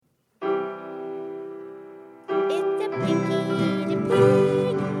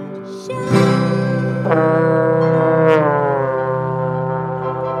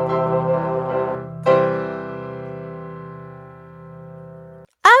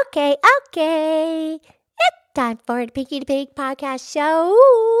Okay. It's time for the Pinky the Pig podcast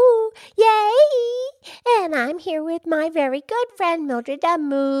show. Yay! And I'm here with my very good friend, Mildred the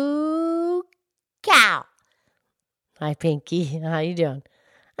Moo Cow. Hi, Pinky. How you doing?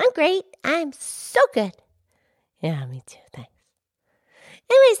 I'm great. I'm so good. Yeah, me too. Thanks.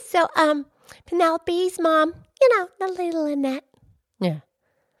 Anyway, so, Penelope's mom, the little Annette. Yeah.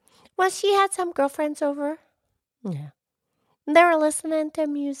 Well, she had some girlfriends over. Yeah. They were listening to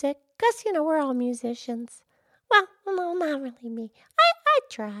music, because, we're all musicians. Well, no, not really me. I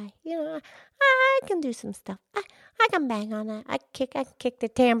try, I can do some stuff. I can bang on it. I can kick the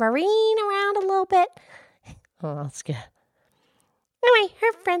tambourine around a little bit. Oh, that's good. Anyway,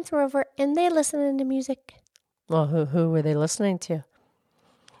 her friends were over, and they listening to music. Well, who were they listening to?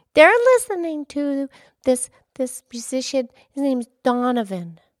 They're listening to this musician. His name's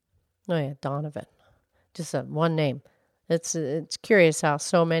Donovan. Oh, yeah, Donovan. Just one name. It's curious how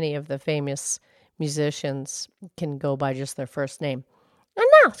so many of the famous musicians can go by just their first name. I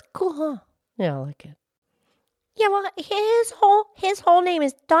know, it's cool, huh? Yeah, I like it. Yeah, well, his whole name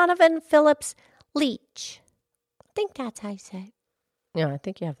is Donovan Phillips Leach. I think that's how you say it. Yeah, I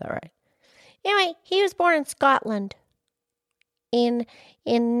think you have that right. Anyway, he was born in Scotland in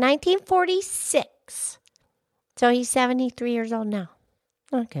 1946. So he's 73 years old now.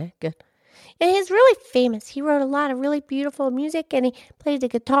 Okay, good. And he's really famous. He wrote a lot of really beautiful music, and he played the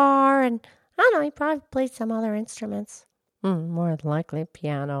guitar, and I don't know, he probably played some other instruments. More than likely,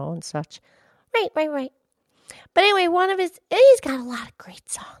 piano and such. Right. But anyway, he's got a lot of great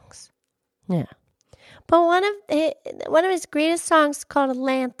songs. Yeah. But one of his greatest songs is called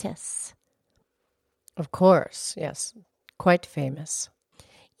Atlantis. Of course, yes. Quite famous.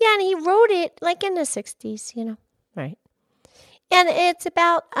 Yeah, and he wrote it like in the 60s, Right. And it's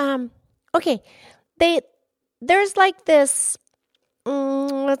about, there's like this,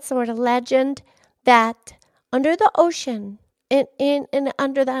 what's the word, a legend that under the ocean,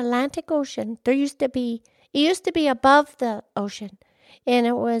 under the Atlantic Ocean, it used to be above the ocean, and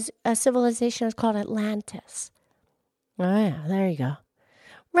it was a civilization was called Atlantis. Oh, yeah, there you go.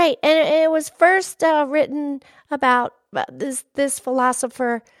 Right, and it was first written about this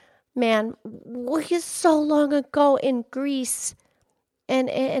philosopher, man, so long ago in Greece, and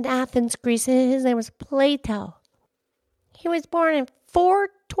in Athens, Greece. His name was Plato. He was born in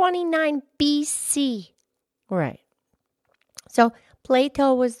 429 BC. Right. So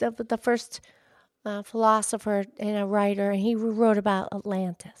Plato was the first philosopher and a writer, and he wrote about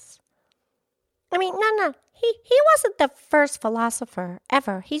Atlantis. I mean, no. He wasn't the first philosopher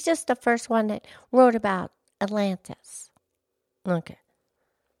ever. He's just the first one that wrote about Atlantis. Okay.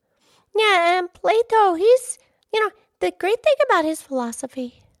 Yeah, and Plato, he's, the great thing about his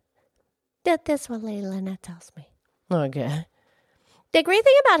philosophy, that's what Lady Lynette tells me. Okay. The great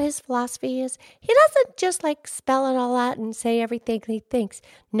thing about his philosophy is he doesn't just spell it all out and say everything he thinks.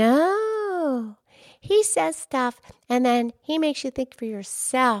 No. He says stuff, and then he makes you think for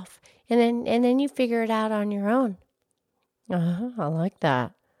yourself, and then you figure it out on your own. I like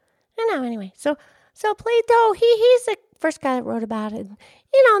that. I know, anyway. So Plato, he's the first guy that wrote about it.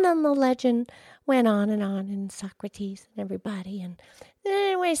 And then the legend went on, and Socrates and everybody. And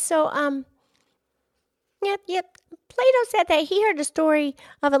anyway, so, yep. Plato said that he heard the story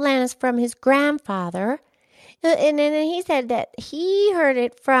of Atlantis from his grandfather. And then he said that he heard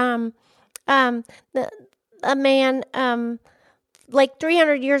it from a man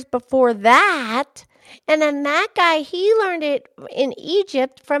 300 years before that. And then that guy, he learned it in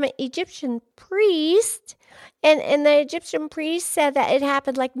Egypt from an Egyptian priest. And the Egyptian priest said that it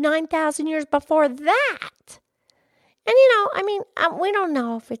happened 9,000 years before that. And, we don't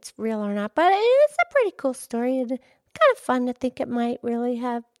know if it's real or not, but it's a pretty cool story. And kind of fun to think it might really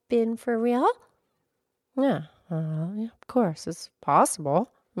have been for real. Yeah, of course, it's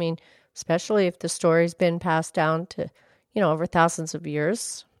possible. I mean, especially if the story's been passed down to, over thousands of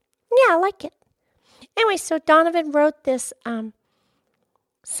years. Yeah, I like it. Anyway, so Donovan wrote this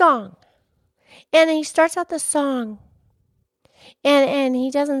song. And he starts out the song. And he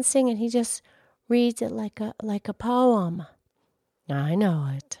doesn't sing it. He just reads it like a poem. I know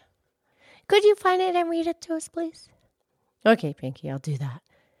it. Could you find it and read it to us, please? Okay, Pinky, I'll do that.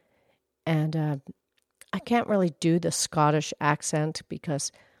 And I can't really do the Scottish accent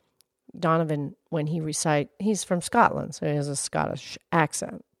because Donovan, when he recites, he's from Scotland, so he has a Scottish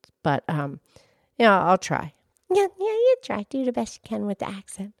accent. But, I'll try. Yeah, you try. Do the best you can with the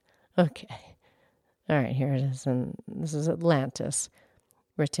accent. Okay. All right, here it is. And this is Atlantis,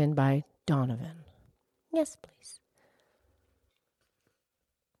 written by Donovan. Yes, please.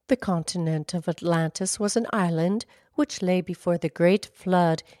 The continent of Atlantis was an island which lay before the great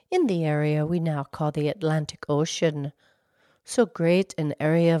flood in the area we now call the Atlantic Ocean. So great an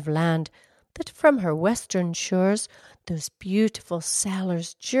area of land that from her western shores those beautiful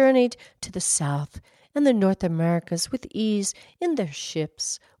sailors journeyed to the south and the North Americas with ease in their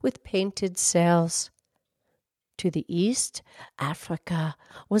ships with painted sails. To the east, Africa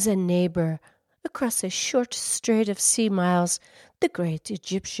was a neighbor. Across a short strait of sea miles, the great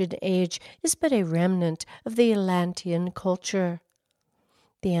Egyptian age is but a remnant of the Atlantean culture.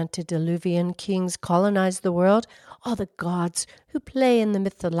 The antediluvian kings colonized the world. All the gods who play in the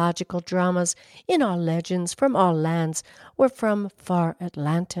mythological dramas, in all legends from all lands, were from far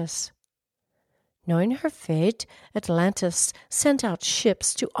Atlantis. Knowing her fate, Atlantis sent out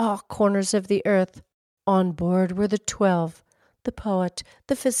ships to all corners of the earth. On board were the 12, the poet,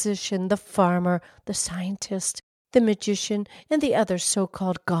 the physician, the farmer, the scientist, the magician, and the other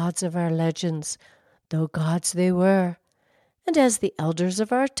so-called gods of our legends, though gods they were. And as the elders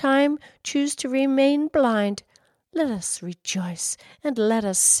of our time choose to remain blind, let us rejoice, and let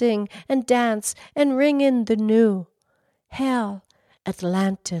us sing, and dance, and ring in the new. Hail,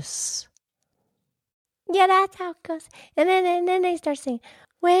 Atlantis. Yeah, that's how it goes. And then they start singing,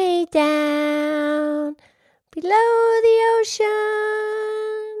 way down below the ocean,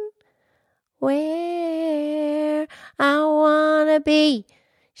 where I wanna be,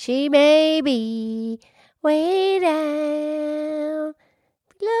 she may be, way down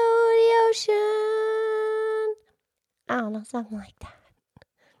below the ocean. I don't know, something like that.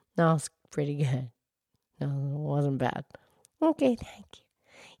 No, it's pretty good. No, it wasn't bad. Okay, thank you.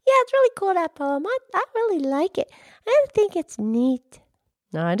 Yeah, it's really cool, that poem. I really like it. I think it's neat.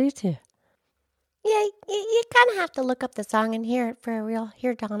 No, I do too. Yeah, you kind of have to look up the song and hear it for real.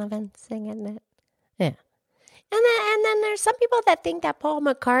 Hear Donovan singing it. Yeah. And then there's some people that think that Paul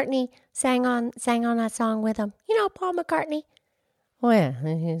McCartney sang on that song with him. You know Paul McCartney? Oh yeah,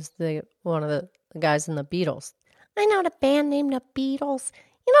 he's one of the guys in the Beatles. I know the band named the Beatles.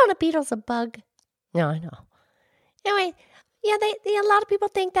 You know the Beatles a bug. No, I know. Anyway, yeah, a lot of people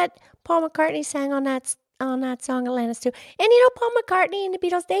think that Paul McCartney sang on that song Atlantis too. And you know Paul McCartney and the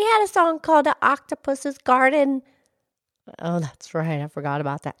Beatles, they had a song called The Octopus's Garden. Oh, that's right. I forgot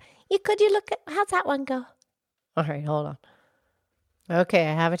about that. Could you look at how's that one go? All right, hold on. Okay,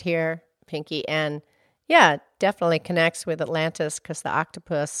 I have it here, Pinky. And yeah, it definitely connects with Atlantis because the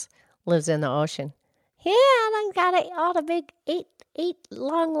octopus lives in the ocean. Yeah, and I got all the big eight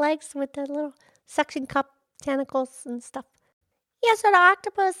long legs with the little suction cup tentacles and stuff. Yeah, so the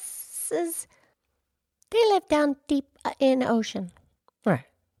octopuses, they live down deep in the ocean. Right.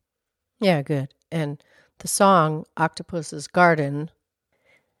 Yeah, good. And the song Octopus's Garden,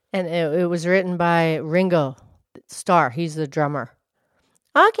 and it was written by Ringo Starr. He's the drummer.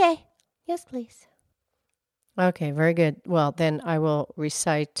 Okay. Yes, please. Okay, very good. Well, then I will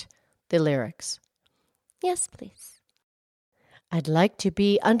recite the lyrics. Yes, please. I'd like to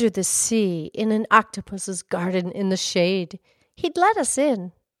be under the sea in an octopus's garden in the shade. He'd let us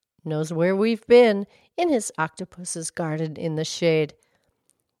in. Knows where we've been in his octopus's garden in the shade.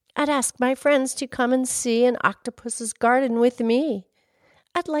 I'd ask my friends to come and see an octopus's garden with me.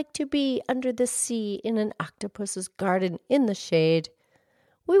 I'd like to be under the sea in an octopus's garden in the shade.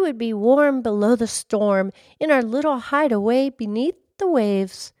 We would be warm below the storm in our little hideaway beneath the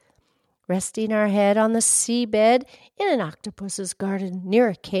waves, resting our head on the seabed in an octopus's garden near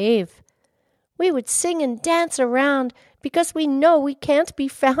a cave. We would sing and dance around because we know we can't be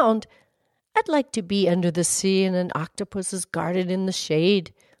found. I'd like to be under the sea in an octopus's garden in the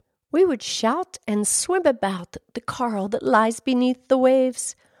shade. We would shout and swim about the coral that lies beneath the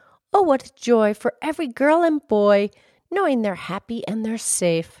waves. Oh, what a joy for every girl and boy, knowing they're happy and they're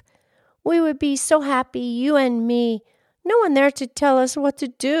safe. We would be so happy, you and me, no one there to tell us what to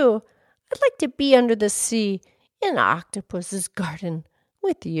do. I'd like to be under the sea in an octopus's garden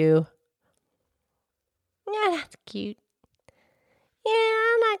with you. Yeah, that's cute. Yeah,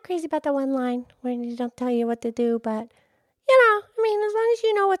 I'm not crazy about the one line when they don't tell you what to do, but I mean, as long as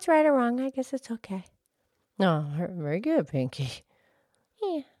you know what's right or wrong, I guess it's okay. No, very good, Pinky.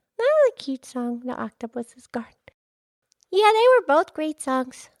 Yeah, that was a cute song, The Octopus's Garden. Yeah, they were both great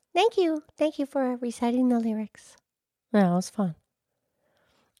songs. Thank you. Thank you for reciting the lyrics. Yeah, it was fun.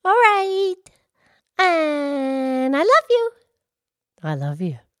 All right. And I love you. I love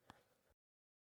you.